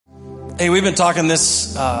Hey, we've been talking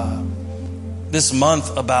this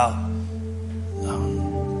month about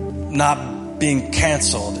not being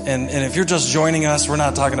canceled. And if you're just joining us, we're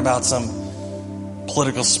not talking about some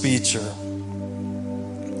political speech or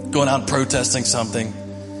going out and protesting something.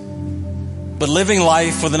 But living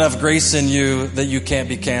life with enough grace in you that you can't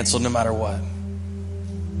be canceled no matter what.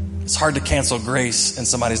 It's hard to cancel grace in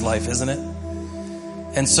somebody's life, isn't it?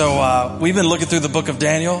 And so we've been looking through the book of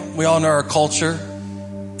Daniel. We all know our culture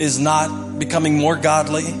is not becoming more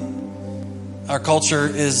godly. Our culture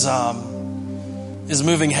is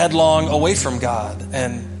moving headlong away from God.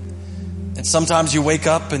 And sometimes you wake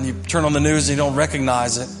up and you turn on the news and you don't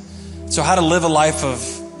recognize it. So how to live a life of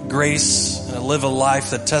grace and live a life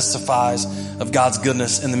that testifies of God's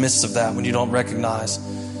goodness in the midst of that when you don't recognize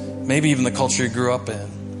maybe even the culture you grew up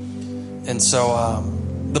in. And so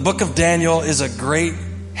the book of Daniel is a great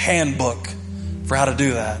handbook for how to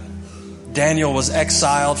do that. Daniel was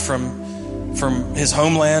exiled from his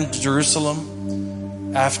homeland,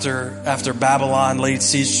 Jerusalem, after Babylon laid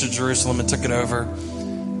siege to Jerusalem and took it over.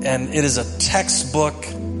 And it is a textbook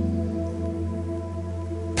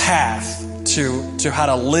path to how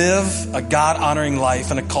to live a God-honoring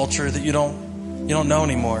life in a culture that you don't know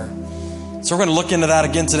anymore. So we're going to look into that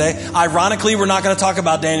again today. Ironically, we're not going to talk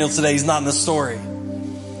about Daniel today. He's not in the story.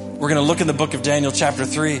 We're going to look in the book of Daniel chapter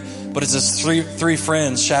 3, but it's his three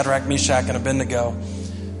friends, Shadrach, Meshach, and Abednego,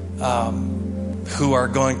 who are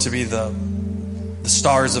going to be the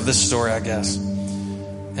stars of this story, I guess.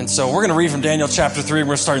 And so we're going to read from Daniel chapter 3.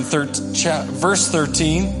 We're going to start in verse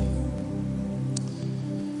 13.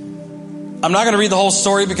 I'm not going to read the whole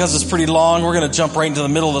story because it's pretty long. We're going to jump right into the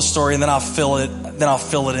middle of the story, and then I'll fill it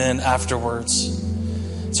in afterwards.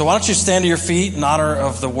 So why don't you stand to your feet in honor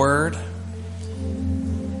of the word?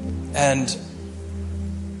 And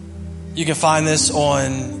you can find this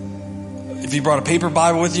on, if you brought a paper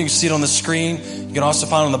Bible with you can see it on the screen. You can also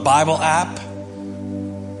find it on the Bible app.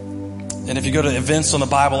 And if you go to events on the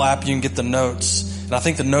Bible app, you can get the notes. And I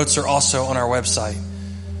think the notes are also on our website.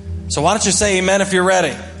 So why don't you say amen if you're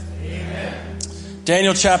ready?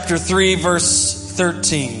 Daniel chapter 3, verse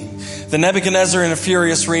 13. Then Nebuchadnezzar in a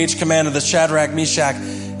furious rage commanded that Shadrach, Meshach,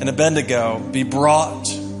 and Abednego be brought.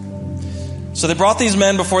 So they brought these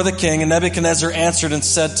men before the king, and Nebuchadnezzar answered and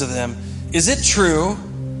said to them, "Is it true,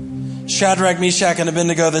 Shadrach, Meshach, and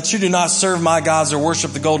Abednego, that you do not serve my gods or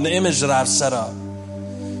worship the golden image that I have set up?"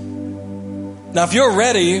 Now if you're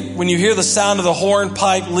ready, when you hear the sound of the horn,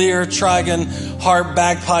 pipe, lyre, trigon, harp,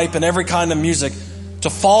 bagpipe, and every kind of music, to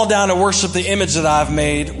fall down and worship the image that I have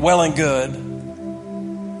made, well and good.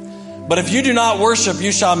 But if you do not worship,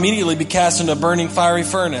 you shall immediately be cast into a burning fiery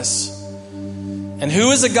furnace. And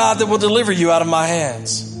who is the God that will deliver you out of my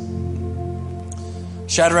hands?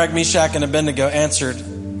 Shadrach, Meshach, and Abednego answered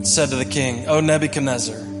and said to the king, "O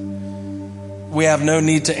Nebuchadnezzar, we have no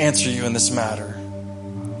need to answer you in this matter.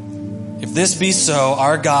 If this be so,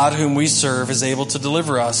 our God whom we serve is able to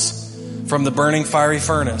deliver us from the burning fiery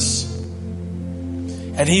furnace.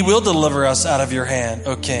 And he will deliver us out of your hand,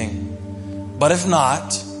 O king. But if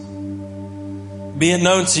not, be it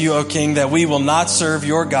known to you, O king, that we will not serve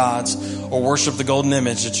your gods or worship the golden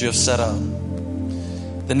image that you have set up."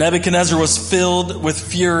 Then Nebuchadnezzar was filled with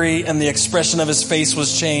fury, and the expression of his face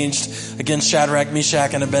was changed against Shadrach,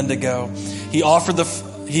 Meshach, and Abednego. He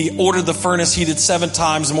ordered the furnace heated 7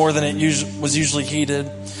 times more than it was usually heated.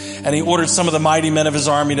 And he ordered some of the mighty men of his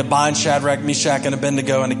army to bind Shadrach, Meshach, and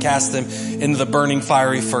Abednego and to cast them into the burning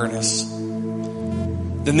fiery furnace.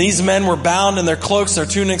 Then these men were bound in their cloaks, their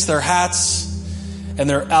tunics, their hats, and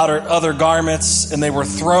their other garments, and they were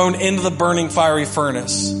thrown into the burning fiery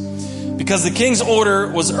furnace. Because the king's order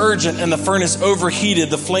was urgent and the furnace overheated,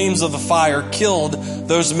 the flames of the fire killed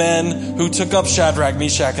those men who took up Shadrach,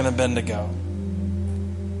 Meshach, and Abednego.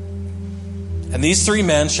 And these 3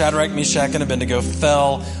 men, Shadrach, Meshach, and Abednego,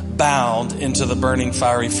 fell bound into the burning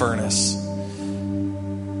fiery furnace.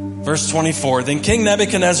 Verse 24, then King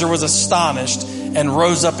Nebuchadnezzar was astonished and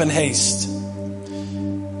rose up in haste.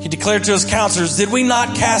 He declared to his counselors, "Did we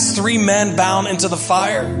not cast 3 men bound into the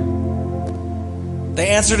fire?" They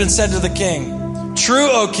answered and said to the king, "True,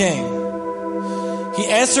 O king." He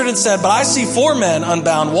answered and said, "But I see 4 men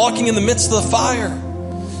unbound walking in the midst of the fire,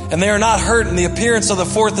 and they are not hurt, and the appearance of the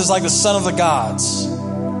 4th is like the son of the gods."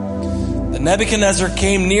 Then Nebuchadnezzar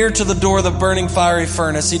came near to the door of the burning fiery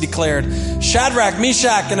furnace. He declared, "Shadrach,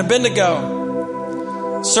 Meshach, and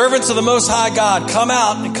Abednego, servants of the Most High God, come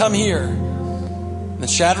out and come here." Then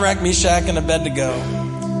Shadrach, Meshach, and Abednego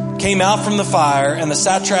came out from the fire, and the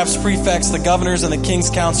satraps, prefects, the governors, and the king's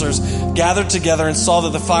counselors gathered together and saw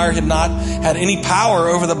that the fire had not had any power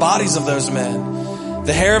over the bodies of those men.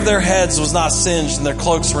 The hair of their heads was not singed, and their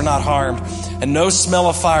cloaks were not harmed, and no smell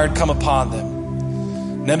of fire had come upon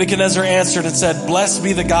them. Nebuchadnezzar answered and said, "Blessed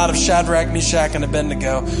be the God of Shadrach, Meshach, and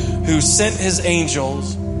Abednego, who sent his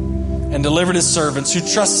angels and delivered his servants who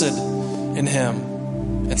trusted in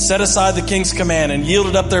him, and set aside the king's command and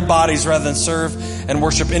yielded up their bodies rather than serve and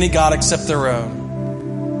worship any god except their own.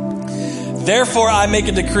 Therefore I make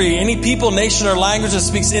a decree, any people, nation, or language that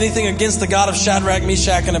speaks anything against the God of Shadrach,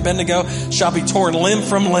 Meshach, and Abednego shall be torn limb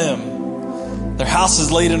from limb. Their house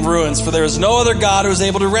is laid in ruins, for there is no other God who is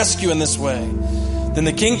able to rescue in this way." Then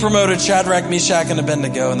the king promoted Shadrach, Meshach, and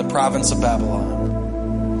Abednego in the province of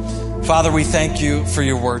Babylon. Father, we thank you for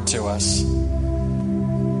your word to us.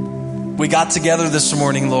 We got together this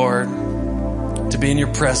morning, Lord, to be in your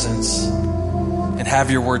presence and have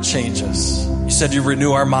your word change us. You said you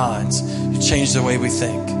renew our minds. You change the way we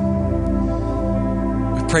think.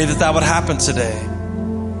 We pray that that would happen today.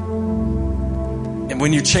 And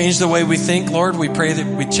when you change the way we think, Lord, we pray that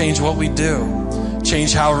we change what we do.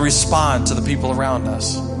 Change how we respond to the people around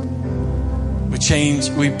us.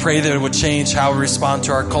 We pray that it would change how we respond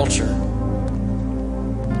to our culture.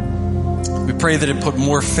 We pray that it put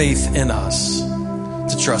more faith in us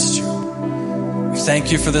to trust you. We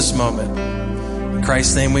thank you for this moment. In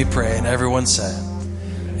Christ's name we pray, and everyone said,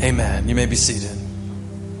 amen. You may be seated.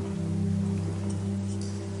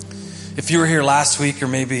 If you were here last week, or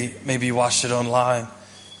maybe you watched it online,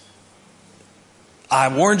 I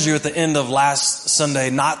warned you at the end of last Sunday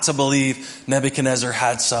not to believe Nebuchadnezzar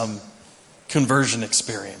had some conversion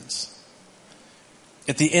experience.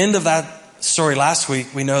 At the end of that story last week,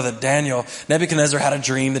 we know that Nebuchadnezzar had a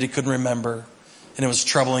dream that he couldn't remember, and it was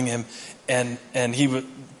troubling him, and he would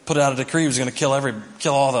put out a decree he was going to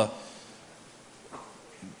kill all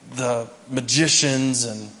the magicians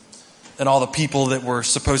and all the people that were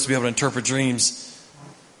supposed to be able to interpret dreams.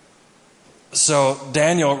 So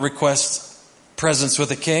Daniel requests presence with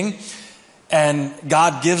the king, and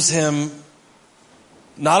God gives him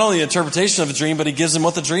not only the interpretation of a dream, but he gives him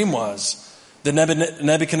what the dream was that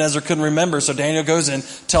Nebuchadnezzar couldn't remember. So Daniel goes in,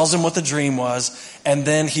 tells him what the dream was, and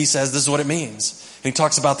then he says, this is what it means. And he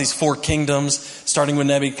talks about these 4 kingdoms, starting with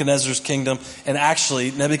Nebuchadnezzar's kingdom. And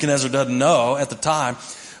actually, Nebuchadnezzar doesn't know at the time,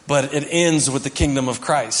 but it ends with the kingdom of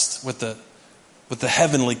Christ, with the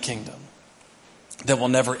heavenly kingdom that will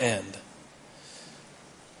never end.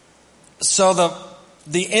 So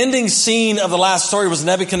the ending scene of the last story was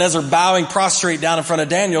Nebuchadnezzar bowing prostrate down in front of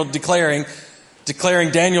Daniel, declaring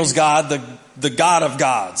Daniel's God, the God of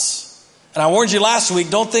gods. And I warned you last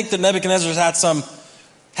week, don't think that Nebuchadnezzar's had some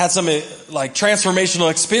like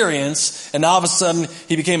transformational experience and now all of a sudden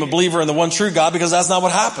he became a believer in the one true God, because that's not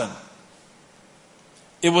what happened.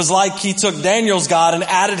 It was like he took Daniel's God and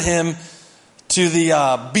added him to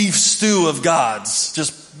the beef stew of gods.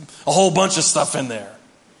 Just a whole bunch of stuff in there.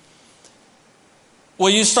 Well,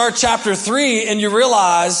 you start chapter 3 and you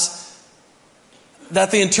realize that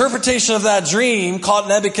the interpretation of that dream caught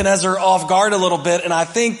Nebuchadnezzar off guard a little bit. And I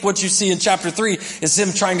think what you see in chapter 3 is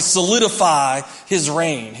him trying to solidify his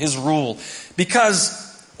reign, his rule. Because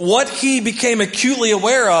what he became acutely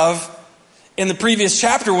aware of in the previous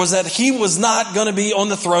chapter was that he was not going to be on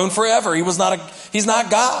the throne forever. He's not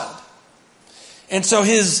God. And so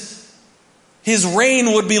his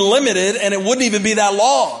reign would be limited, and it wouldn't even be that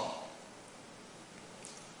long.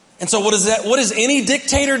 And so what does any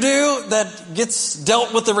dictator do that gets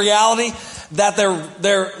dealt with the reality that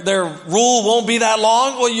their rule won't be that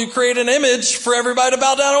long? Well, you create an image for everybody to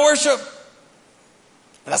bow down and worship.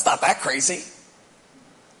 And that's not that crazy.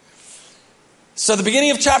 So the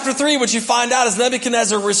beginning of chapter 3, what you find out is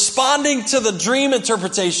Nebuchadnezzar, responding to the dream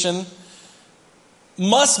interpretation,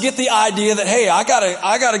 must get the idea that, hey, I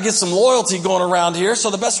gotta get some loyalty going around here.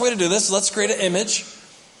 So the best way to do this, let's create an image.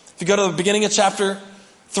 If you go to the beginning of chapter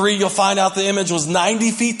 3, you'll find out the image was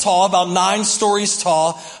 90 feet tall, about 9 stories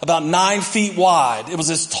tall, about 9 feet wide. It was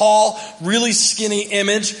this tall, really skinny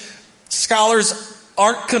image. Scholars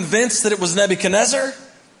aren't convinced that it was Nebuchadnezzar,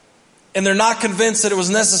 and they're not convinced that it was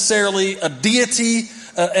necessarily a deity,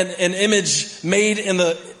 an image made in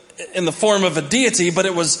the form of a deity, but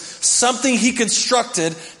it was something he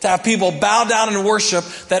constructed to have people bow down and worship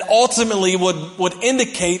that ultimately would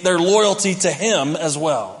indicate their loyalty to him as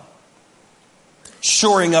well.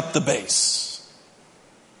 Shoring up the base.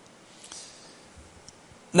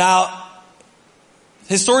 Now,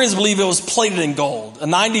 historians believe it was plated in gold. A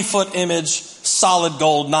 90-foot image, solid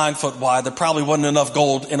gold, 9 foot wide. There probably wasn't enough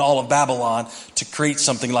gold in all of Babylon to create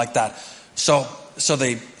something like that. So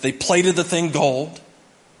they plated the thing gold.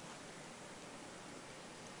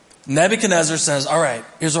 Nebuchadnezzar says, all right,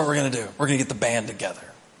 here's what we're going to do. We're going to get the band together.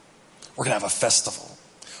 We're going to have a festival.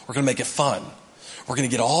 We're going to make it fun. We're going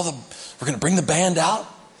to bring the band out.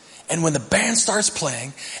 And when the band starts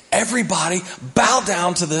playing, everybody bow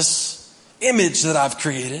down to this image that I've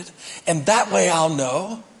created. And that way I'll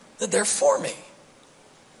know that they're for me.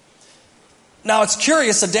 Now it's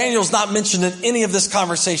curious that Daniel's not mentioned in any of this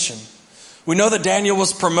conversation. We know that Daniel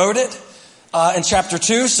was promoted in chapter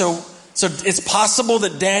 2. So it's possible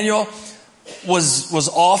that Daniel was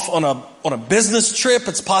off on a business trip.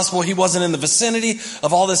 It's possible he wasn't in the vicinity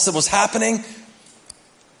of all this that was happening.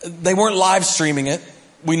 They weren't live streaming it.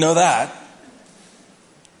 We know that.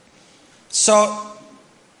 So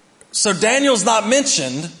Daniel's not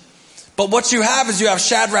mentioned, but what you have is you have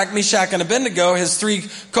Shadrach, Meshach, and Abednego, his 3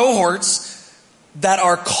 cohorts that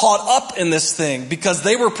are caught up in this thing because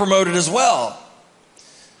they were promoted as well.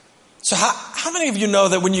 So how many of you know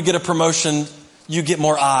that when you get a promotion, you get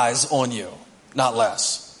more eyes on you, not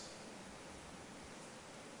less?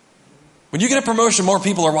 When you get a promotion, more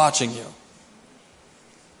people are watching you.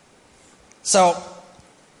 So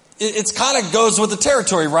it's kind of goes with the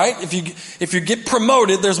territory, right? If you get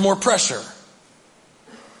promoted, there's more pressure.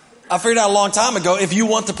 I figured out a long time ago, if you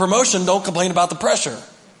want the promotion, don't complain about the pressure.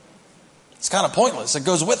 It's kind of pointless. It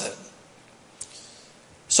goes with it.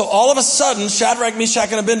 So all of a sudden, Shadrach,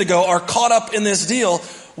 Meshach, and Abednego are caught up in this deal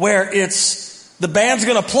where it's the band's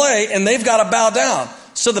going to play and they've got to bow down.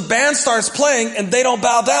 So the band starts playing and they don't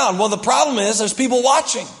bow down. Well, the problem is there's people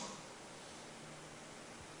watching.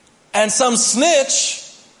 And some snitch,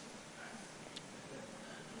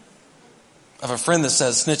 I have a friend that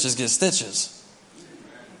says snitches get stitches.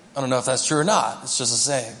 I don't know if that's true or not. It's just a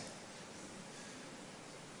saying.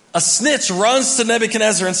 A snitch runs to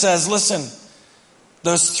Nebuchadnezzar and says, listen,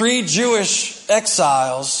 those 3 Jewish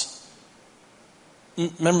exiles,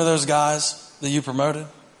 remember those guys that you promoted?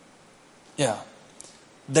 Yeah.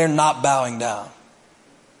 They're not bowing down.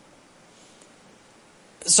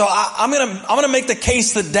 So I'm gonna make the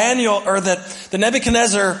case that that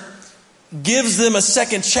Nebuchadnezzar gives them a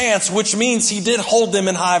second chance, which means he did hold them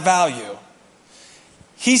in high value.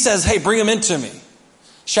 He says, hey, bring them into me.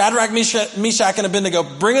 Shadrach, Meshach, and Abednego,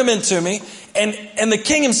 bring them into me. And the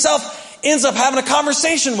king himself ends up having a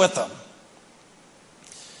conversation with them.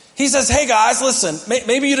 He says, hey guys, listen,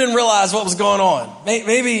 maybe you didn't realize what was going on.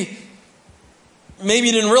 Maybe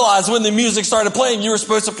you didn't realize when the music started playing, you were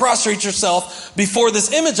supposed to prostrate yourself before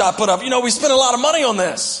this image I put up. You know, we spent a lot of money on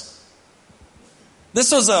this.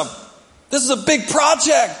 This is a big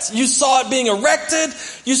project. You saw it being erected.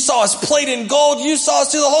 You saw us plate in gold. You saw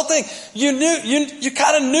us do the whole thing. You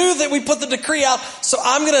kind of knew that we put the decree out. So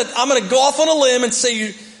I'm gonna go off on a limb and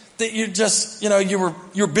say that you just, you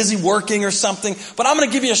were busy working or something. But I'm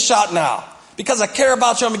gonna give you a shot now because I care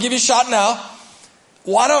about you. I'm gonna give you a shot now.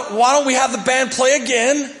 Why don't we have the band play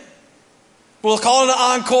again? We'll call it an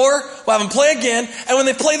encore. We'll have them play again. And when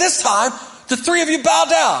they play this time, the 3 of you bow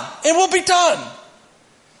down and we'll be done.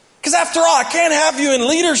 Because after all, I can't have you in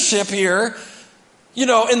leadership here,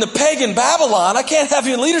 in the pagan Babylon. I can't have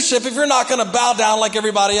you in leadership if you're not going to bow down like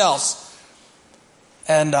everybody else.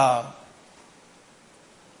 And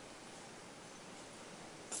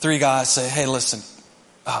 3 guys say, hey, listen,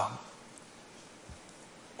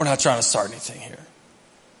 we're not trying to start anything here.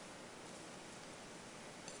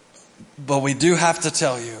 But we do have to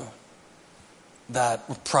tell you that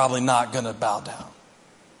we're probably not going to bow down.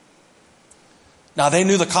 Now, they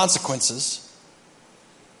knew the consequences.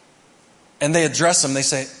 And they address them. They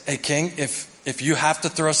say, hey, king, if you have to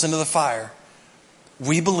throw us into the fire,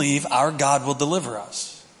 we believe our God will deliver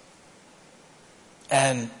us.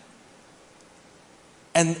 And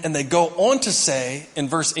they go on to say, in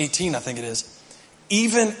verse 18, I think it is,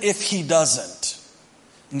 even if he doesn't,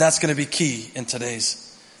 and that's going to be key in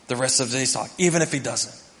the rest of today's talk, even if he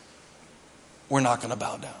doesn't, we're not going to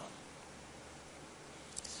bow down.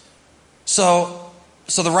 So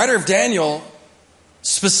the writer of Daniel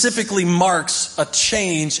specifically marks a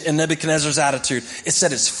change in Nebuchadnezzar's attitude. It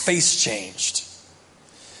said his face changed.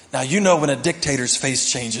 Now, when a dictator's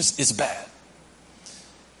face changes, it's bad.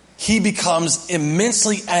 He becomes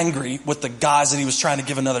immensely angry with the guys that he was trying to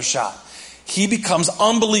give another shot. He becomes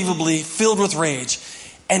unbelievably filled with rage,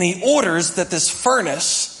 and he orders that this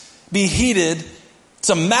furnace be heated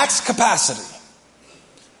to max capacity.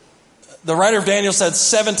 The writer of Daniel said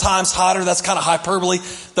 7 times hotter. That's kind of hyperbole.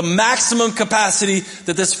 The maximum capacity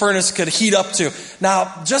that this furnace could heat up to.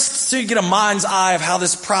 Now, just so you get a mind's eye of how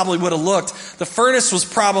this probably would have looked, the furnace was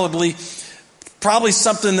probably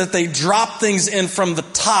something that they dropped things in from the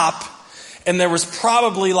top, and there was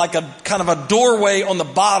probably like a kind of a doorway on the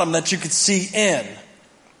bottom that you could see in.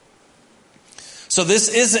 So this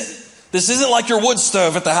isn't like your wood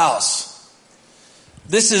stove at the house.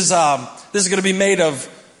 This is going to be made of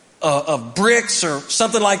of bricks or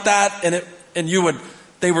something like that,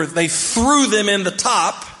 they threw them in the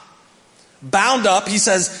top, bound up. He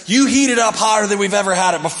says, you heat it up hotter than we've ever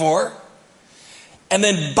had it before, and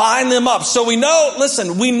then bind them up. So we know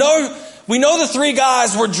the three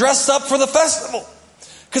guys were dressed up for the festival,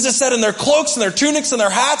 because it said in their cloaks and their tunics and their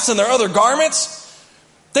hats and their other garments,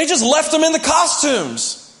 they just left them in the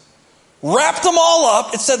costumes, wrapped them all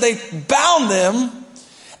up. It said they bound them,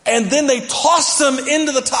 and then they tossed them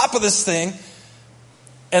into the top of this thing.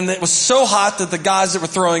 And it was so hot that the guys that were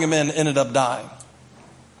throwing them in ended up dying.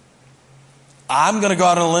 I'm going to go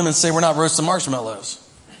out on a limb and say we're not roasting marshmallows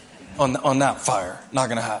on that fire. Not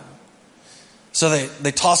going to happen. So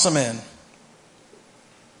they toss them in.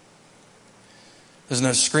 There's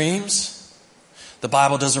no screams. The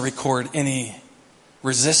Bible doesn't record any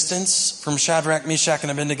resistance from Shadrach, Meshach, and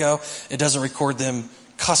Abednego. It doesn't record them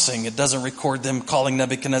cussing. It doesn't record them calling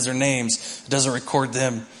Nebuchadnezzar names. It doesn't record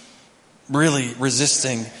them really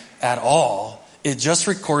resisting at all. It just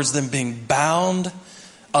records them being bound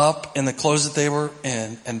up in the clothes that they were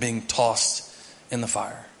in and being tossed in the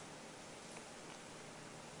fire.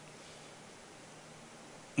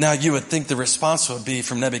 Now you would think the response would be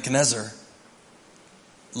from Nebuchadnezzar,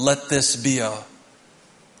 let this be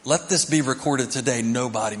recorded today.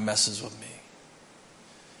 Nobody messes with me.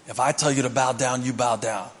 If I tell you to bow down, you bow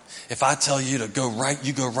down. If I tell you to go right,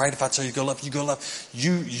 you go right. If I tell you to go left, you go left.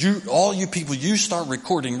 All you people, you start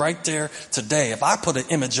recording right there today. If I put an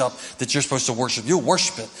image up that you're supposed to worship, you'll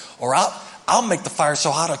worship it. Or I'll make the fire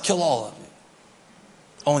so hot I'll kill all of you.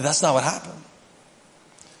 Only that's not what happened.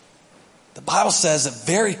 The Bible says that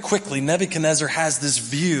very quickly Nebuchadnezzar has this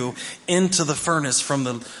view into the furnace from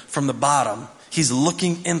the bottom. He's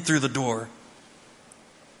looking in through the door.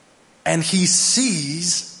 And he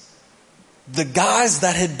sees the guys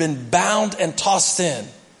that had been bound and tossed in.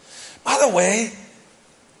 By the way,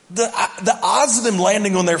 the odds of them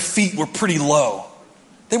landing on their feet were pretty low.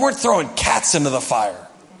 They weren't throwing cats into the fire,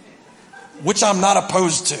 which I'm not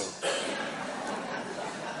opposed to.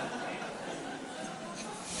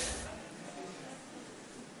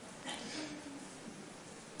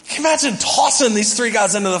 Can you imagine tossing these three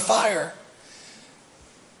guys into the fire?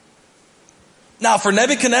 Now, for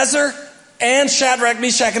Nebuchadnezzar and Shadrach,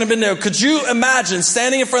 Meshach, and Abednego, could you imagine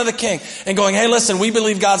standing in front of the king and going, hey, listen, we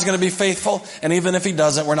believe God's going to be faithful, and even if he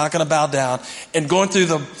doesn't, we're not going to bow down, and going through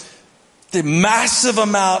the massive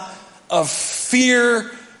amount of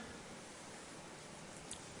fear,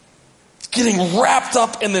 getting wrapped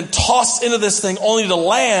up and then tossed into this thing only to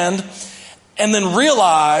land and then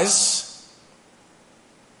realize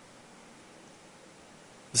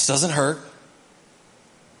this doesn't hurt.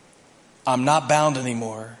 I'm not bound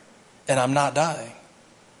anymore, and I'm not dying.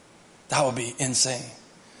 That would be insane.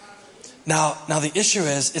 Now the issue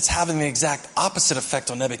is it's having the exact opposite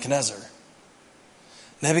effect on Nebuchadnezzar.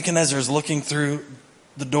 Nebuchadnezzar is looking through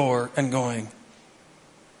the door and going,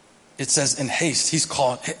 it says in haste, he's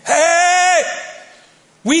calling, hey,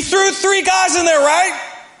 we threw three guys in there, right?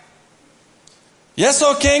 Yes,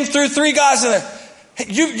 O king, threw three guys in there. Hey,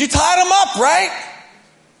 you tied them up, right?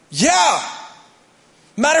 Yeah.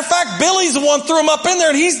 Matter of fact, Billy's the one threw him up in there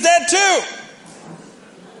and he's dead too.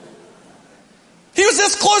 He was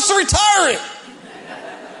this close to retiring.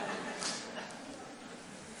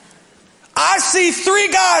 I see three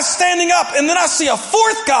guys standing up and then I see a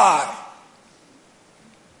fourth guy.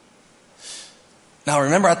 Now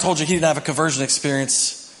remember I told you he didn't have a conversion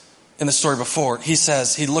experience in the story before. He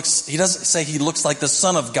says he doesn't say he looks like the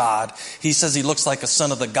son of God. He says he looks like a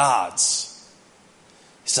son of the gods.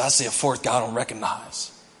 He said, I see a fourth guy I don't recognize.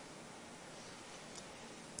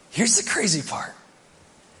 Here's the crazy part.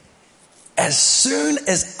 As soon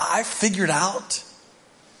as I figured out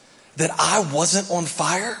that I wasn't on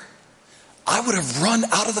fire, I would have run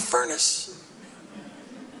out of the furnace.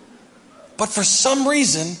 But for some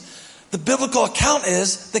reason, the biblical account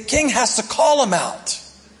is the king has to call him out.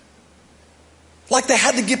 Like they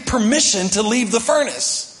had to get permission to leave the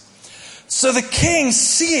furnace. So the king,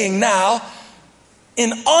 seeing now,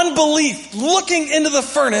 in unbelief, looking into the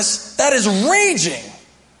furnace that is raging,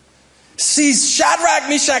 sees Shadrach,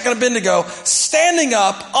 Meshach, and Abednego standing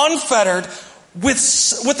up, unfettered,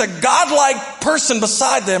 with a godlike person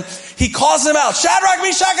beside them. He calls them out, Shadrach,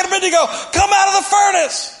 Meshach, and Abednego, come out of the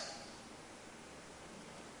furnace.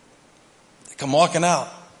 They come walking out.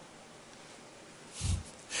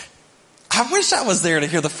 I wish I was there to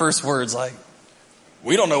hear the first words like,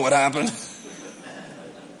 we don't know what happened.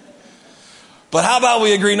 But how about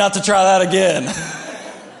we agree not to try that again?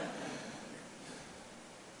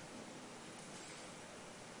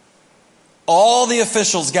 All the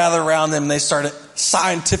officials gather around them and they started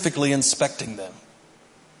scientifically inspecting them.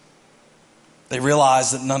 They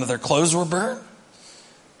realized that none of their clothes were burnt.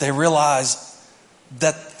 They realized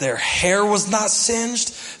that their hair was not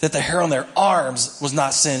singed, that the hair on their arms was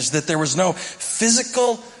not singed, that there was no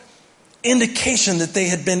physical indication that they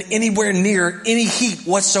had been anywhere near any heat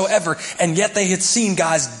whatsoever, and yet they had seen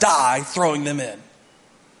guys die throwing them in.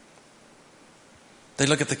 They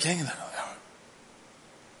look at the king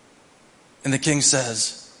and the king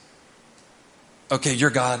says, okay, your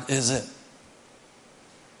God is it.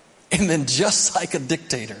 And then just like a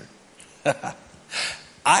dictator, I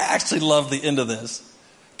actually love the end of this,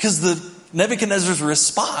 because Nebuchadnezzar's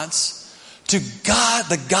response to God,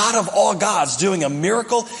 the God of all gods, doing a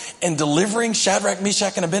miracle and delivering Shadrach,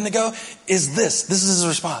 Meshach, and Abednego is this. This is his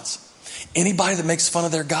response. Anybody that makes fun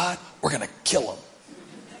of their God, we're going to kill them.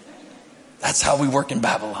 That's how we work in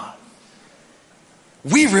Babylon.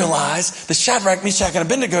 We realize that Shadrach, Meshach, and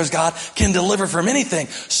Abednego's God can deliver from anything.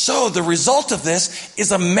 So the result of this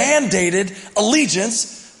is a mandated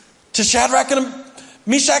allegiance to Shadrach,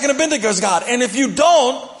 Meshach, and Abednego's God. And if you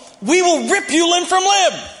don't, we will rip you limb from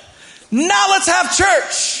limb. Now let's have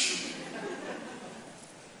church.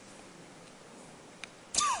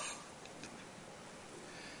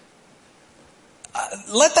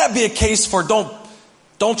 Let that be a case for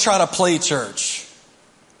don't try to play church,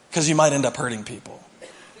 because you might end up hurting people.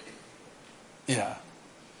 Yeah.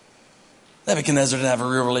 Nebuchadnezzar didn't have a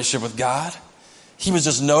real relationship with God. He was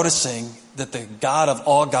just noticing that the God of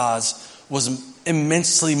all gods was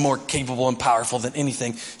immensely more capable and powerful than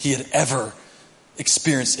anything he had ever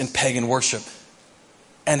experienced in pagan worship.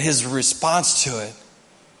 And his response to it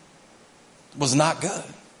was not good.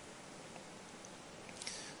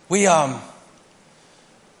 We've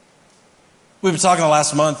been talking the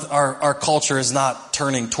last month, our culture is not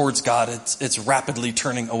turning towards God. It's rapidly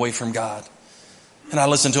turning away from God. And I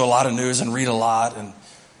listen to a lot of news and read a lot,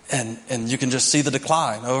 and you can just see the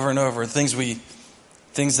decline over and over. Things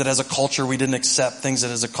that as a culture we didn't accept, things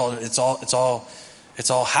that as a culture, it's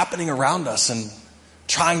all happening around us, and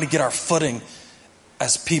trying to get our footing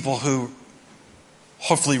as people who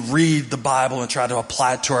hopefully read the Bible and try to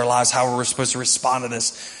apply it to our lives, how we're supposed to respond to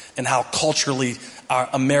this, and how culturally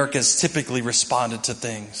America has typically responded to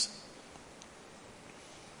things.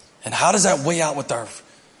 And how does that weigh out with our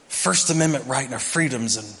First Amendment right and our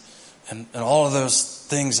freedoms and all of those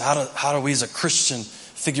things? How do we as a Christian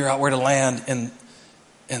figure out where to land in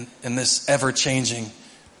this ever-changing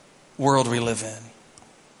world we live in?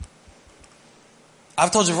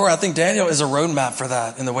 I've told you before, I think Daniel is a roadmap for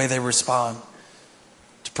that in the way they respond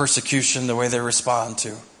to persecution, the way they respond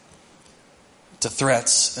to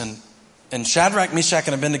threats. And Shadrach, Meshach,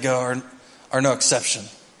 and Abednego are no exception.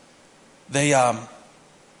 They're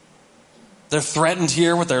threatened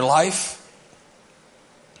here with their life.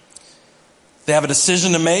 They have a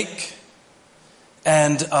decision to make,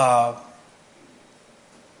 and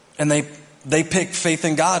they pick faith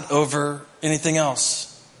in God over anything else.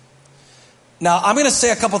 Now, I'm going to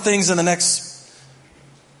say a couple things in the next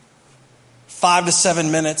 5 to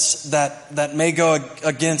 7 minutes that may go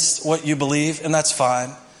against what you believe, and that's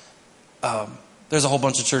fine. There's a whole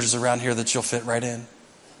bunch of churches around here that you'll fit right in.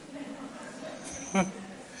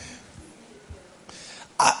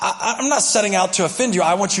 I'm not setting out to offend you.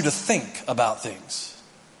 I want you to think about things.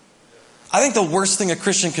 I think the worst thing a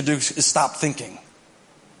Christian could do is stop thinking.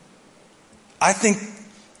 I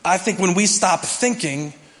think when we stop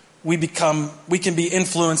thinking, we can be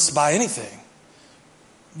influenced by anything.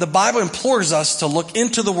 The Bible implores us to look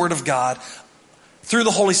into the Word of God through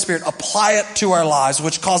the Holy Spirit, apply it to our lives,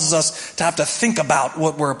 which causes us to have to think about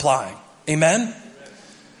what we're applying. Amen?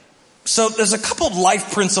 So there's a couple of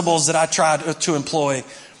life principles that I try to employ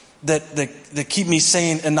that keep me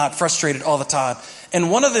sane and not frustrated all the time. And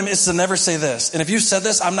one of them is to never say this. And if you've said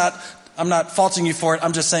this, I'm not faulting you for it.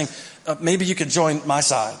 I'm just saying maybe you could join my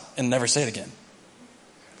side and never say it again.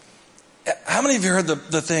 How many of you heard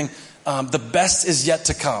the thing, the best is yet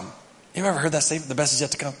to come? You ever heard that statement? The best is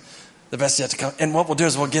yet to come? The best is yet to come. And what we'll do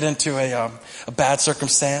is we'll get into a bad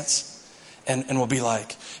circumstance and we'll be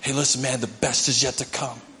like, hey, listen, man, the best is yet to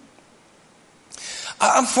come.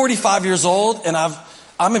 I'm 45 years old and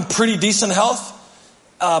I'm in pretty decent health,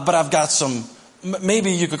 but I've got some,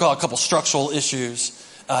 maybe you could call it a couple structural issues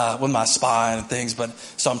with my spine and things. But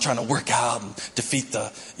so I'm trying to work out and defeat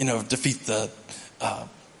the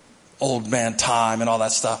old man time and all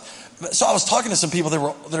that stuff. So I was talking to some people that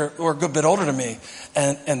were a good bit older than me,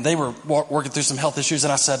 and they were working through some health issues.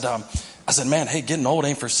 And I said, man, hey, getting old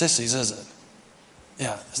ain't for sissies, is it?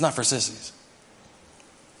 Yeah, it's not for sissies.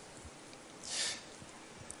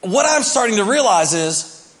 What I'm starting to realize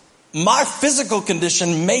is my physical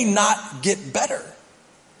condition may not get better.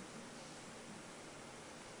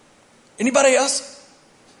 Anybody else?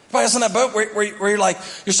 Anybody else in that boat where you're like,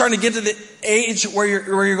 you're starting to get to the age where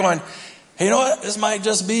you're going, hey, you know what? This might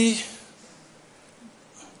just be,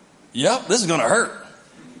 yep, this is going to hurt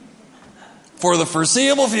for the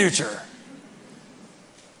foreseeable future.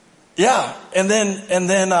 Yeah. And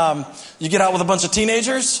then you get out with a bunch of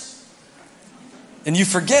teenagers and you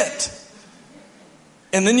forget.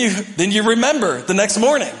 And then you remember the next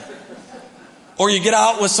morning. Or you get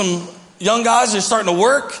out with some young guys, you're starting to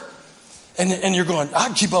work, and you're going, I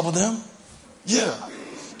can keep up with them. Yeah,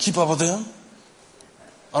 keep up with them.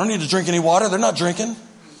 I don't need to drink any water. They're not drinking.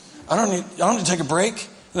 I don't need to take a break.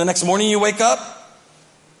 And the next morning you wake up,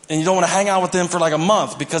 and you don't want to hang out with them for like a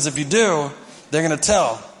month, because if you do, they're going to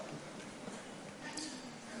tell.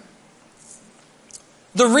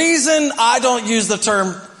 The reason I don't use the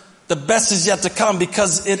term the best is yet to come,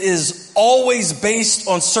 because it is always based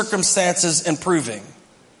on circumstances improving.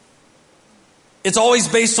 It's always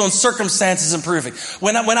based on circumstances improving.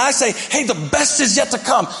 When I say, hey, the best is yet to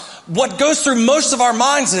come, what goes through most of our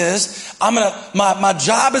minds is, my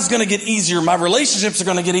job is going to get easier. My relationships are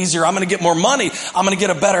going to get easier. I'm going to get more money. I'm going to get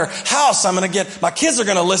a better house. My kids are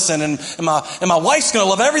going to listen, and my wife's going to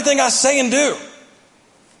love everything I say and do.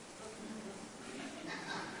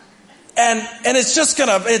 And it's just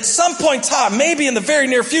gonna, at some point in time, maybe in the very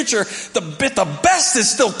near future, the best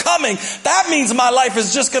is still coming. That means my life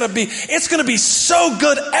is just it's gonna be so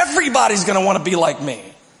good, everybody's gonna want to be like me.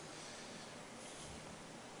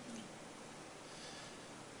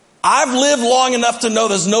 I've lived long enough to know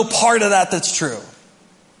there's no part of that that's true.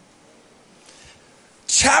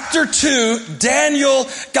 Chapter 2, Daniel,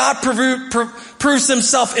 God proves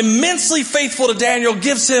himself immensely faithful to Daniel,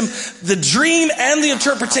 gives him the dream and the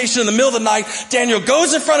interpretation in the middle of the night. Daniel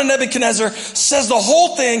goes in front of Nebuchadnezzar, says the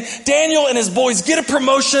whole thing. Daniel and his boys get a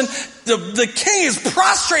promotion. The king is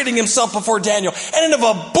prostrating himself before Daniel. And in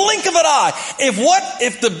a blink of an eye,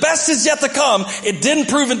 if the best is yet to come, it didn't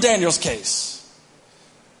prove in Daniel's case.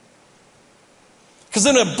 Because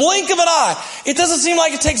in a blink of an eye, it doesn't seem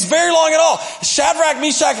like it takes very long at all. Shadrach,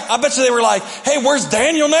 Meshach, I bet you they were like, hey, where's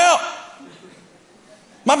Daniel now?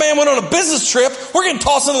 My man went on a business trip. We're getting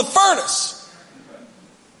tossed into the furnace.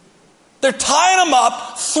 They're tying him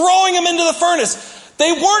up, throwing him into the furnace.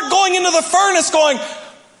 They weren't going into the furnace going,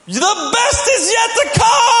 the best is yet to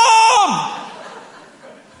come.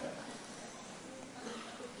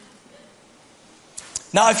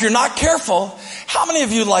 Now, if you're not careful, how many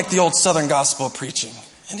of you like the old Southern gospel preaching?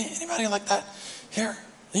 Anybody like that here?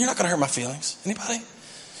 You're not going to hurt my feelings. Anybody?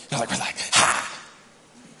 You're like, we're like, ha!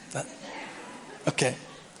 Okay.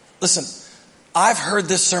 Listen, I've heard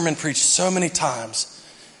this sermon preached so many times,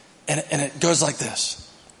 and it goes like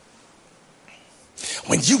this.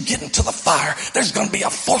 When you get into the fire, there's going to be a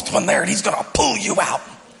fourth one there, and he's going to pull you out.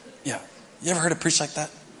 Yeah. You ever heard it preached like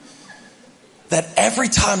that? That every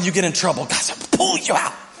time you get in trouble, God's going to pull you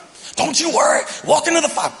out. Don't you worry. Walk into the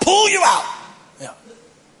fire. Pull you out. Yeah.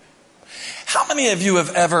 How many of you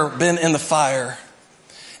have ever been in the fire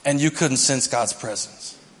and you couldn't sense God's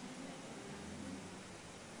presence?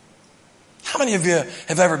 How many of you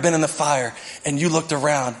have ever been in the fire and you looked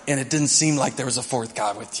around and it didn't seem like there was a fourth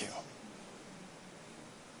guy with you?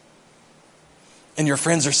 And your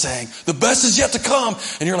friends are saying, the best is yet to come.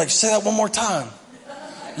 And you're like, say that one more time.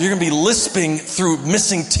 You're going to be lisping through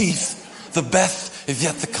missing teeth. The best is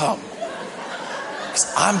yet to come.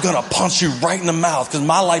 I'm going to punch you right in the mouth because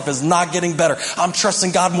my life is not getting better. I'm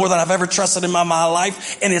trusting God more than I've ever trusted in my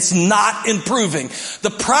life, and it's not improving.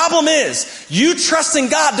 The problem is, you trusting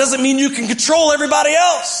God doesn't mean you can control everybody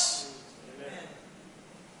else.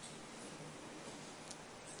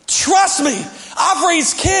 Trust me, I've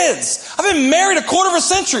raised kids. I've been married a quarter of a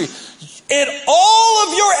century. In all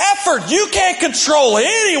of your effort, you can't control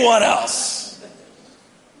anyone else.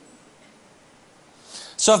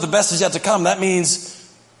 So if the best is yet to come, that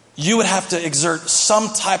means you would have to exert some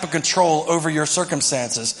type of control over your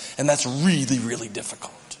circumstances, and that's really, really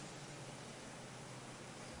difficult.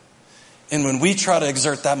 And when we try to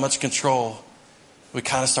exert that much control, we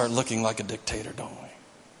kind of start looking like a dictator, don't we?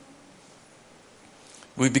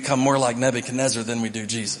 We become more like Nebuchadnezzar than we do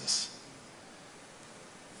Jesus.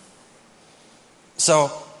 So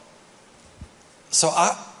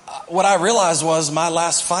what I realized was my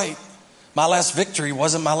last victory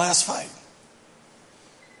wasn't my last fight.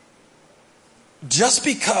 Just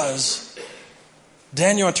because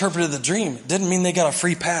Daniel interpreted the dream didn't mean they got a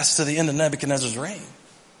free pass to the end of Nebuchadnezzar's reign.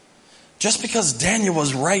 Just because Daniel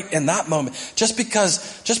was right in that moment, just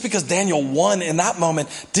because Daniel won in that moment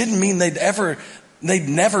didn't mean they'd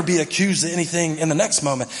never be accused of anything in the next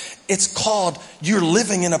moment. It's called you're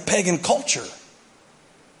living in a pagan culture.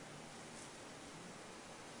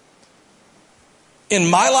 In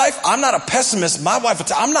my life, I'm not a pessimist. My wife would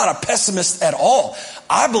tell, I'm not a pessimist at all.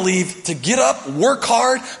 I believe to get up, work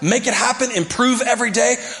hard, make it happen, improve every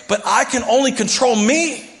day, but I can only control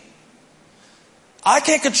me. I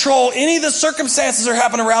can't control any of the circumstances that are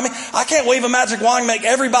happening around me. I can't wave a magic wand and make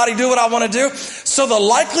everybody do what I want to do. So the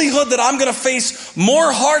likelihood that I'm going to face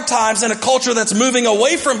more hard times in a culture that's moving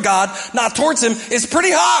away from God, not towards Him, is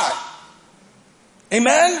pretty high.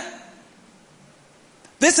 Amen?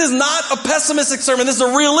 This is not a pessimistic sermon. This is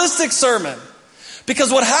a realistic sermon.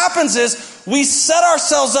 Because what happens is we set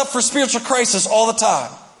ourselves up for spiritual crisis all the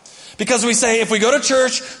time. Because we say, if we go to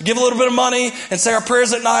church, give a little bit of money and say our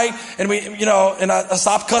prayers at night, and and I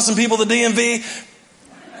stop cussing people to DMV,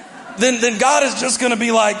 then God is just going to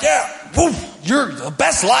be like, yeah, woo, you're the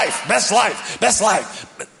best life, best life, best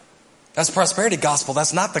life. That's prosperity gospel.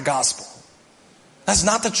 That's not the gospel. That's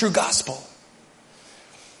not the true gospel.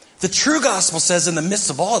 The true gospel says in the midst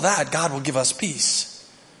of all of that, God will give us peace.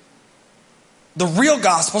 The real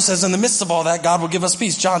gospel says in the midst of all that, God will give us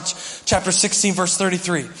peace. John chapter 16, verse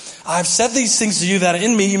 33. I've said these things to you that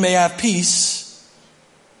in me you may have peace.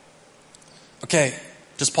 Okay,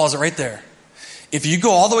 just pause it right there. If you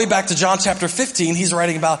go all the way back to John chapter 15, he's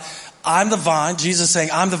writing about, I'm the vine. Jesus saying,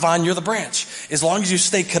 I'm the vine, you're the branch. As long as you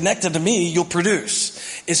stay connected to me, you'll produce.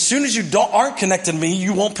 As soon as you aren't connected to me,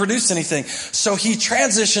 you won't produce anything. So he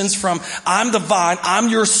transitions from, I'm the vine, I'm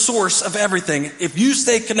your source of everything. If you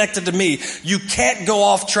stay connected to me, you can't go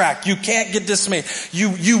off track. You can't get dismayed.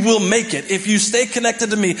 You will make it. If you stay connected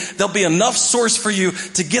to me, there'll be enough source for you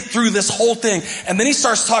to get through this whole thing. And then he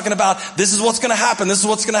starts talking about, this is what's going to happen. This is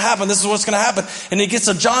what's going to happen. This is what's going to happen. And he gets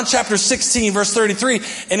to John chapter 16, verse 33,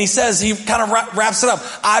 and he says, he kind of wraps it up.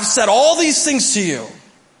 I've said all these things to you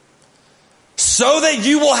so that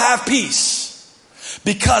you will have peace,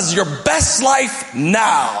 because your best life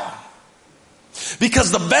now,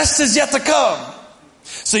 because the best is yet to come.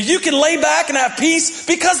 So you can lay back and have peace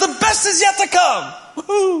because the best is yet to come.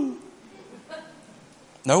 Woo-hoo.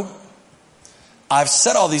 Nope. I've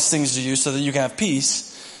said all these things to you so that you can have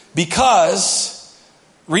peace, because,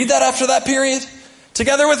 read that after that period.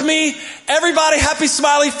 Together with me, everybody, happy,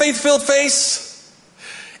 smiley, faith-filled face.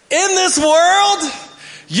 In this world,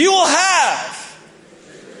 you will have.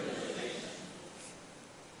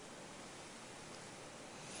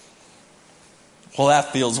 Well,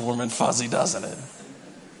 that feels warm and fuzzy, doesn't it?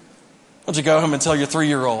 Why don't you go home and tell your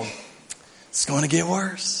 3-year-old, it's going to get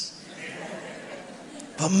worse.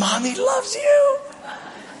 But mommy loves you.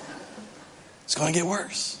 It's going to get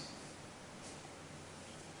worse.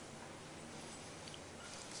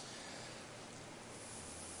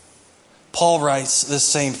 Paul writes this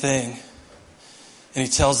same thing, and he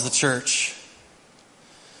tells the church,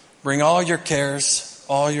 bring all your cares,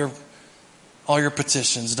 all your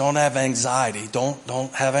petitions. Don't have anxiety. Don't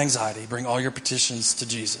have anxiety. Bring all your petitions to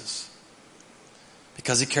Jesus,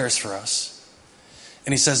 because he cares for us.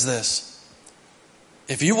 And he says this,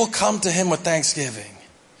 if you will come to him with thanksgiving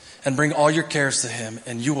and bring all your cares to him,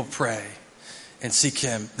 and you will pray and seek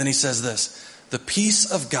him, then he says this, the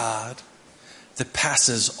peace of God that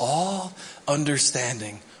passes all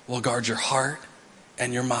understanding will guard your heart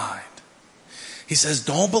and your mind. He says,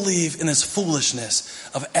 don't believe in this foolishness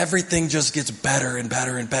of everything just gets better and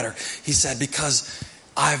better and better. He said, because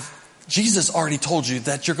Jesus already told you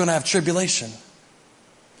that you're going to have tribulation.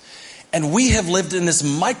 And we have lived in this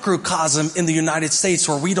microcosm in the United States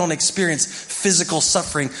where we don't experience physical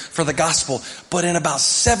suffering for the gospel. But in about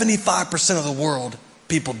 75% of the world,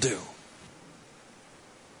 people do.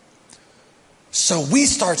 So we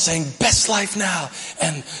start saying best life now,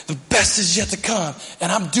 and the best is yet to come, and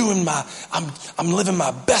I'm living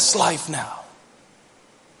my best life now.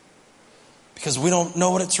 Because we don't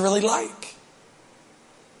know what it's really like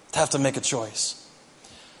to have to make a choice.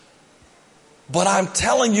 But I'm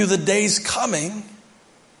telling you, the day's coming,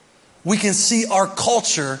 we can see our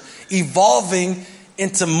culture evolving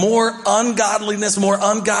into more ungodliness, more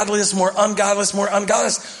ungodliness, more ungodliness, more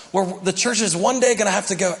ungodliness, where the church is one day going to have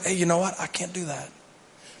to go, hey, you know what? I can't do that.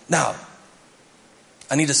 Now,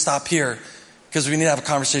 I need to stop here because we need to have a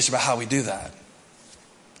conversation about how we do that.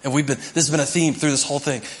 And this has been a theme through this whole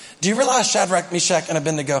thing. Do you realize Shadrach, Meshach, and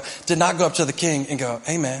Abednego did not go up to the king and go,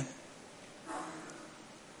 hey man,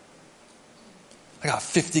 I got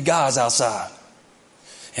 50 guys outside,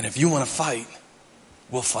 and if you want to fight,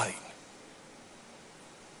 we'll fight.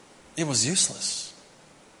 It was useless.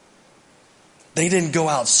 They didn't go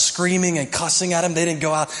out screaming and cussing at him. They didn't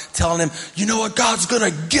go out telling him, you know what, God's going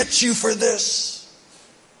to get you for this.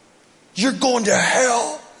 You're going to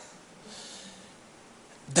hell.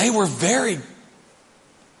 They were very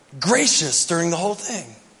gracious during the whole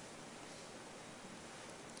thing.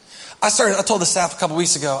 I told the staff a couple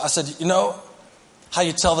weeks ago, I said, you know how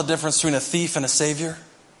you tell the difference between a thief and a savior?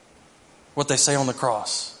 What they say on the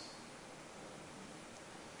cross.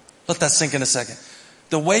 Let that sink in a second.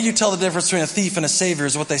 The way you tell the difference between a thief and a savior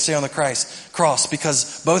is what they say on the cross,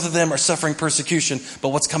 because both of them are suffering persecution, but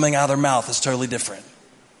what's coming out of their mouth is totally different.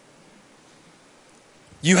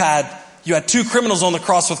 You had two criminals on the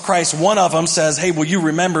cross with Christ. One of them says, hey, will you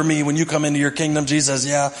remember me when you come into your kingdom? Jesus says,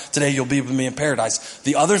 yeah, today you'll be with me in paradise.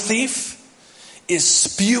 The other thief is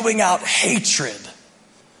spewing out hatred.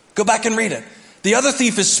 Go back and read it. The other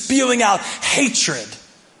thief is spewing out hatred,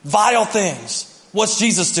 vile things. What's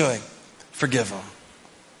Jesus doing? Forgive them.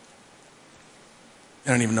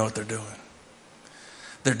 They don't even know what they're doing.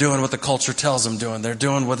 They're doing what the culture tells them doing. They're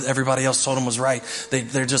doing what everybody else told them was right.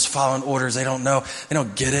 They're just following orders. They don't know. They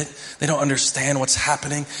don't get it. They don't understand what's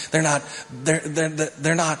happening. They're not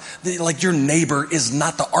like your neighbor is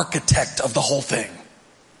not the architect of the whole thing.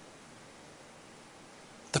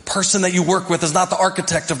 The person that you work with is not the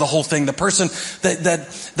architect of the whole thing. The person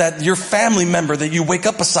that your family member that you wake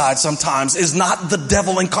up beside sometimes is not the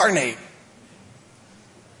devil incarnate.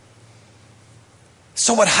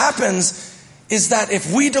 So what happens is that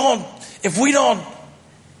if we don't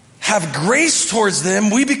have grace towards them,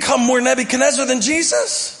 we become more Nebuchadnezzar than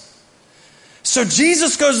Jesus. So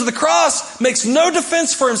Jesus goes to the cross, makes no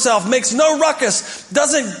defense for himself, makes no ruckus,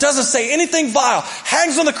 doesn't say anything vile,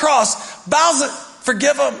 hangs on the cross, bows it,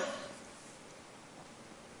 forgive him.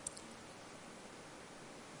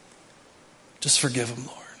 Just forgive him,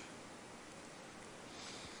 Lord.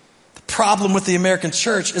 The problem with the American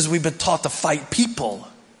church is we've been taught to fight people,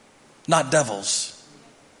 not devils.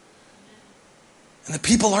 And the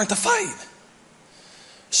people aren't to fight.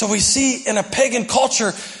 So we see in a pagan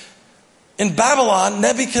culture in Babylon,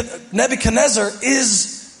 Nebuchadnezzar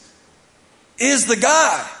is the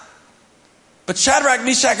guy. But Shadrach,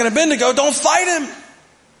 Meshach, and Abednego don't fight him.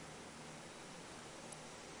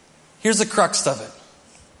 Here's the crux of it.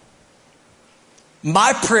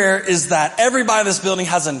 My prayer is that everybody in this building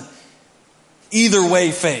has an either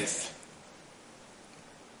way faith.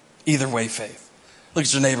 Either way faith. Look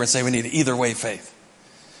at your neighbor and say, we need an either way faith.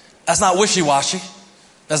 That's not wishy-washy.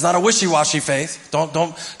 That's not a wishy-washy faith. Don't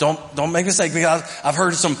make a mistake, because I've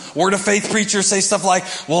heard some word of faith preachers say stuff like,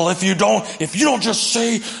 well, if you don't just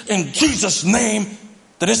say in Jesus' name,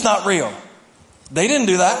 then it's not real. They didn't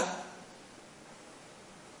do that.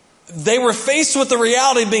 They were faced with the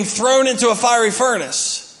reality of being thrown into a fiery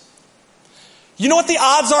furnace. You know what the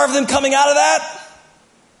odds are of them coming out of that?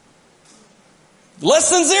 Less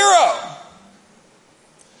than 0.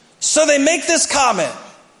 So they make this comment.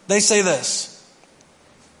 They say this.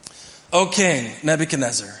 O King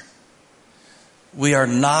Nebuchadnezzar, we are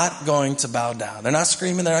not going to bow down. They're not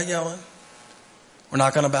screaming, they're not yelling. We're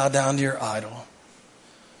not going to bow down to your idol.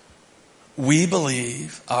 We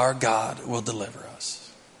believe our God will deliver us.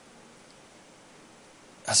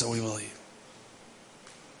 That's what we believe.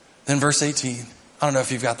 Then verse 18. I don't know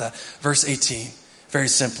if you've got that. Verse 18. Very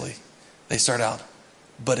simply, they start out,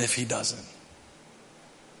 but if he doesn't.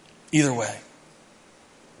 Either way.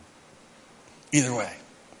 Either way.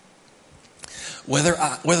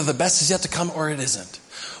 Whether the best is yet to come or it isn't.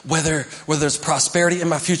 Whether there's prosperity in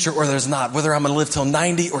my future or there's not. Whether I'm going to live till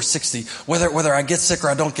 90 or 60. Whether I get sick or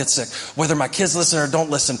I don't get sick. Whether my kids listen or don't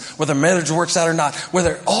listen. Whether marriage works out or not.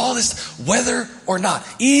 Whether or not.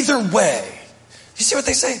 Either way. You see what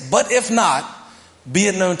they say? But if not, be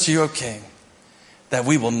it known to you, O King, that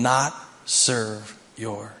we will not serve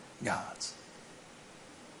your gods.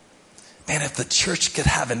 Man, if the church could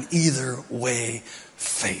have an either way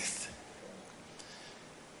faith.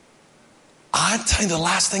 I'm telling you, the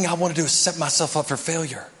last thing I want to do is set myself up for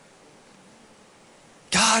failure.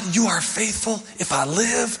 God, you are faithful if I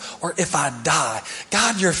live or if I die.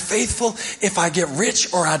 God, you're faithful if I get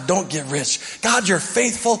rich or I don't get rich. God, you're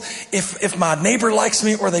faithful if my neighbor likes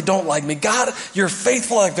me or they don't like me. God, you're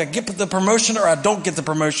faithful if I get the promotion or I don't get the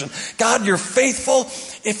promotion. God, you're faithful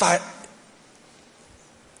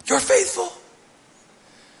You're faithful.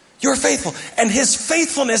 You're faithful. And his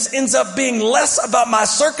faithfulness ends up being less about my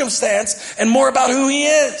circumstance and more about who he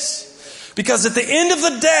is. Because at the end of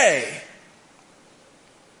the day,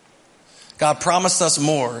 God promised us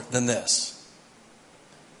more than this.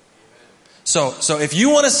 So if you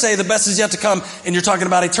want to say the best is yet to come and you're talking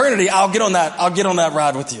about eternity, I'll get on that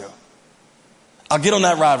ride with you. I'll get on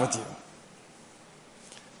that ride with you.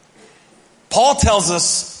 Paul tells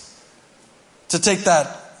us to take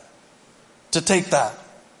that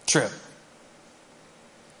trip.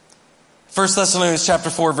 1 Thessalonians chapter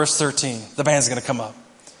 4, verse 13. The band's going to come up.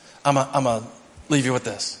 I'm going to leave you with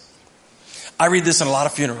this. I read this in a lot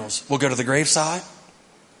of funerals. We'll go to the graveside.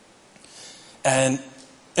 And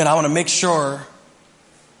I want to make sure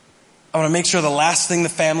the last thing the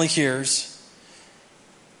family hears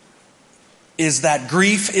is that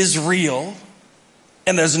grief is real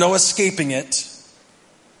and there's no escaping it.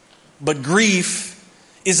 But grief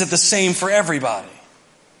isn't the same for everybody.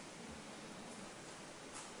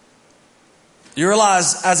 You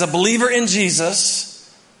realize, as a believer in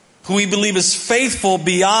Jesus, who we believe is faithful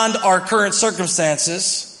beyond our current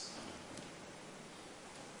circumstances,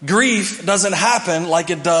 grief doesn't happen like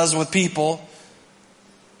it does with people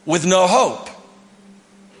with no hope.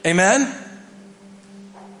 Amen?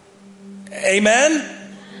 Amen?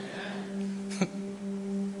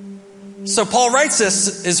 So Paul writes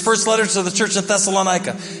this, his first letter to the church in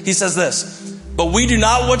Thessalonica. He says this, "But we do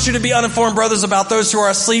not want you to be uninformed, brothers, about those who are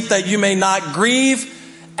asleep, that you may not grieve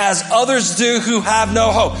as others do who have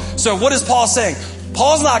no hope." So what is Paul saying?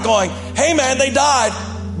 Paul's not going, "Hey man, they died.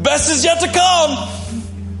 Best is yet to come.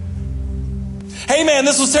 Hey man,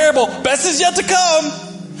 this was terrible. Best is yet to come.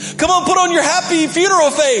 Come on, put on your happy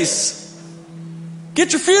funeral face.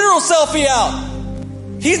 Get your funeral selfie out."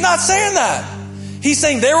 He's not saying that. He's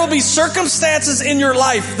saying there will be circumstances in your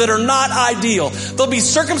life that are not ideal. There'll be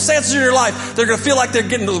circumstances in your life that are going to feel like they're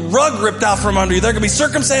getting the rug ripped out from under you. There are going to be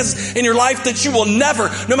circumstances in your life that you will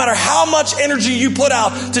never, no matter how much energy you put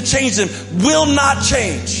out to change them, will not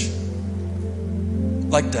change.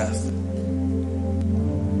 Like death.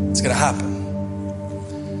 It's going to happen.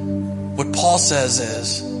 What Paul says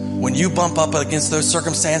is, when you bump up against those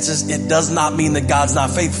circumstances, it does not mean that God's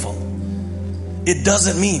not faithful. It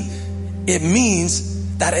doesn't mean. It means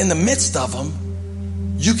that in the midst of them,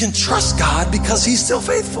 you can trust God because He's still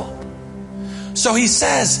faithful. So he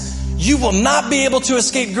says, you will not be able to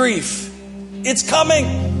escape grief. It's coming.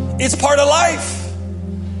 It's part of life.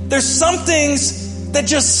 There's some things that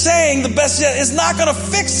just saying the best yet is not going to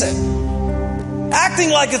fix it.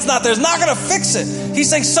 Acting like it's not there is not going to fix it. He's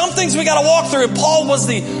saying some things we got to walk through. And Paul was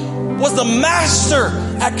the master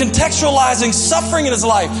at contextualizing suffering in his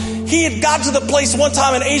life. He had got to the place one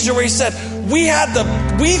time in Asia where he said, we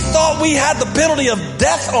thought we had the penalty of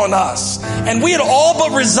death on us. And we had all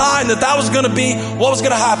but resigned that was going to be what was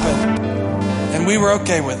going to happen. And we were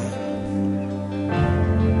okay with it.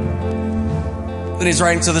 Then he's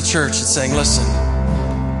writing to the church and saying, listen,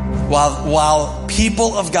 while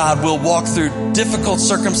people of God will walk through difficult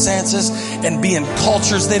circumstances and be in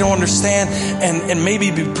cultures they don't understand and maybe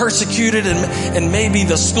be persecuted and maybe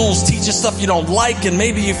the schools teach you stuff you don't like and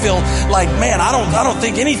maybe you feel like, man, I don't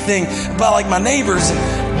think anything about like my neighbors.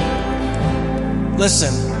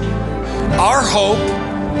 Listen, our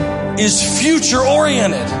hope is future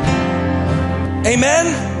oriented.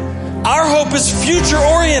 Amen? Our hope is future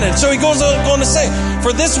oriented. So he goes on to say,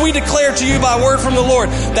 "For this we declare to you by word from the Lord,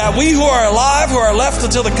 that we who are alive, who are left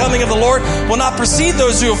until the coming of the Lord, will not precede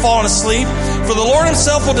those who have fallen asleep. For the Lord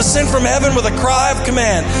himself will descend from heaven with a cry of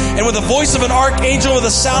command, and with the voice of an archangel, with the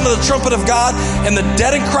sound of the trumpet of God, and the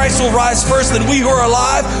dead in Christ will rise first. Then we who are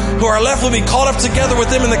alive, who are left, will be caught up together with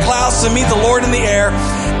them in the clouds to meet the Lord in the air.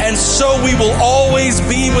 And so we will always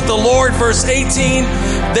be with the Lord." Verse 18,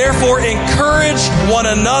 "Therefore encourage one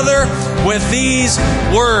another with these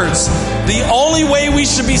words." The only way we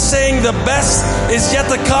should be saying the best is yet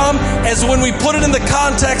to come is when we put it in the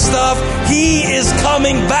context of He is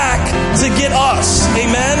coming back to get us.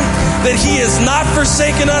 Amen? That He has not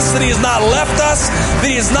forsaken us, that He has not left us, that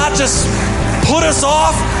He has not just put us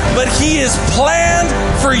off, but He is planned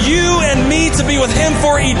for you and me to be with Him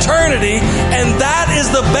for eternity, and that is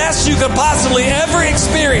the best you could possibly ever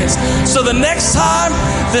experience. So the next time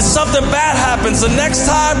that something bad happens, the next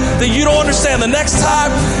time that you don't understand, the next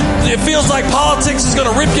time it feels like politics is going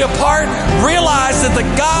to rip you apart, realize that the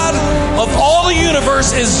God of all the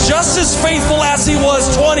universe is just as faithful as He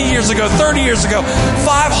was 20 years ago, 30 years ago,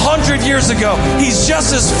 500 years ago. He's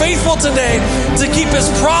just as faithful today to keep His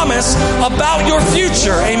promise about your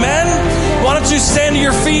future. Amen? Why don't you stand to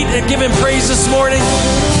your feet and give Him praise this morning?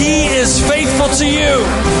 He is faithful to you.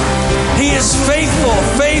 He is faithful,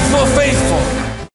 faithful, faithful.